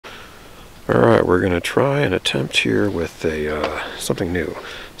Alright, we're going to try an attempt here with a something new,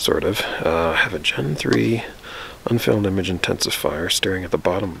 sort of. I have a Gen 3 unfilmed image intensifier staring at the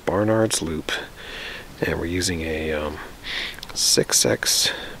bottom of Barnard's loop, and we're using a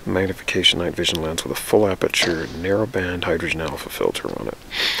 6x magnification night vision lens with a full aperture narrowband hydrogen alpha filter on it.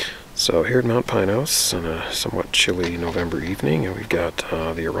 So here at Mt Pinos on a somewhat chilly November evening, and we've got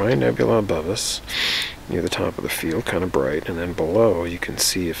the Orion Nebula above us near the top of the field, kind of bright, and then below you can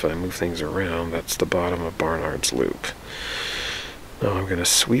see, if I move things around, that's the bottom of Barnard's loop. Now I'm going to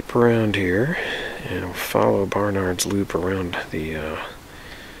sweep around here and follow Barnard's loop around the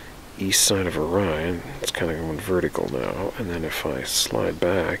east side of Orion. It's kind of going vertical now, and then if I slide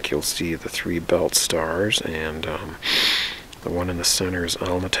back, you'll see the 3 belt stars, and the one in the center is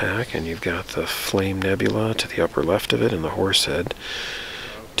Alnitak, and you've got the Flame Nebula to the upper left of it, and the HorseHead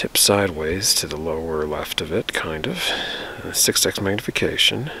tipped sideways to the lower left of it, kind of. 6x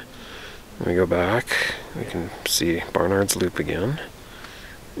magnification. When we go back, we can see Barnard's loop again,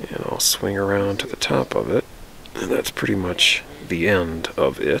 and I'll swing around to the top of it, and that's pretty much the end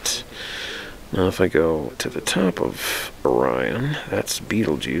of it. Now if I go to the top of Orion, that's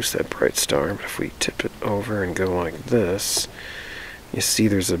Betelgeuse, that bright star, but if we tip it over and go like this, you see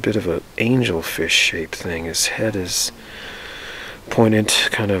there's a bit of an Angelfish shaped thing. His head is pointed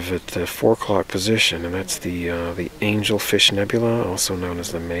kind of at the 4 o'clock position, and that's the Angelfish Nebula, also known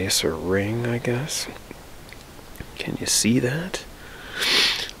as the Meissa ring, I guess. Can you see that?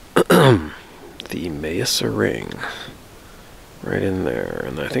 The Meissa ring. Right in there,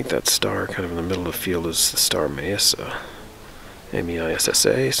 and I think that star kind of in the middle of the field is the star Meissa,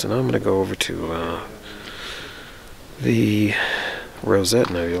 M-E-I-S-S-A. So now I'm going to go over to the Rosette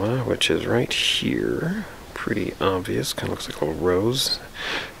Nebula, which is right here. Pretty obvious, kind of looks like a little rose,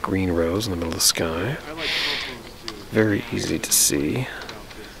 green rose in the middle of the sky. Very easy to see.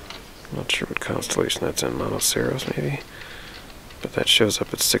 Not sure what constellation that's in, Monoceros maybe. But that shows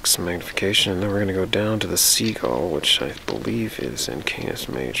up at 6 magnification, and then we're going to go down to the Seagull, which I believe is in Canis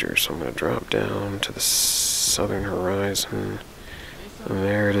Major. So I'm going to drop down to the southern horizon, and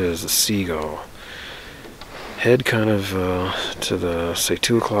there it is, the Seagull. Head kind of to the, say,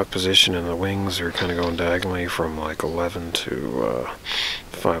 2 o'clock position, and the wings are kind of going diagonally from like 11 to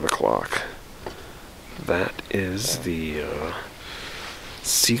 5 o'clock. That is the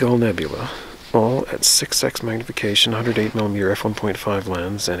Seagull Nebula. All at 6x magnification, 108mm f1.5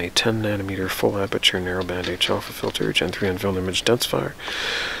 lens, and a 10nm full aperture narrowband H-alpha filter, Gen 3 unfilmed image intensifier,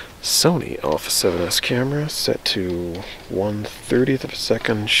 Sony Alpha 7S camera, set to 1/30th of a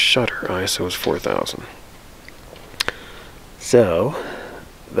second shutter, ISO is 4000. So,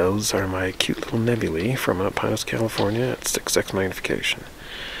 those are my cute little nebulae from Mt Pinos, California at 6x magnification.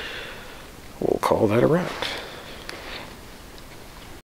 We'll call that a wrap.